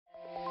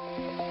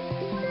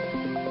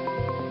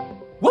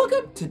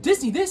Welcome to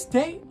Disney This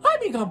Day.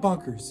 I'm Egon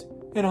Bunkers.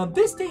 And on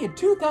this day in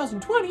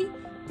 2020,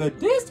 the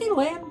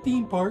Disneyland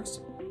theme parks,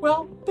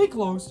 well, they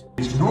closed.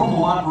 It's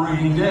normal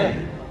operating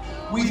day.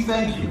 We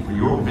thank you for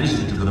your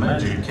visit to the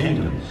Magic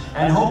Kingdom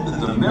and hope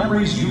that the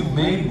memories you've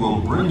made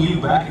will bring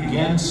you back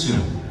again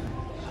soon.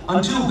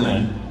 Until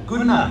then,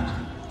 good night,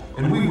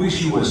 and we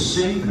wish you a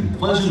safe and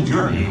pleasant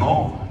journey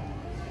home.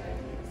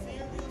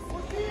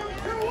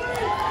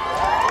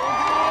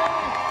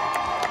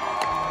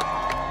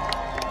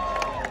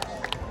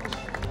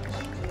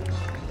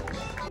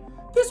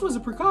 This was a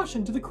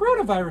precaution to the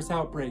coronavirus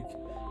outbreak.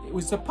 It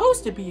was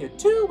supposed to be a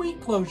 2-week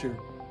closure.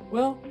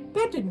 Well,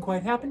 that didn't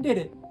quite happen, did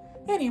it?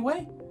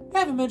 Anyway,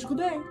 have a magical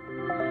day.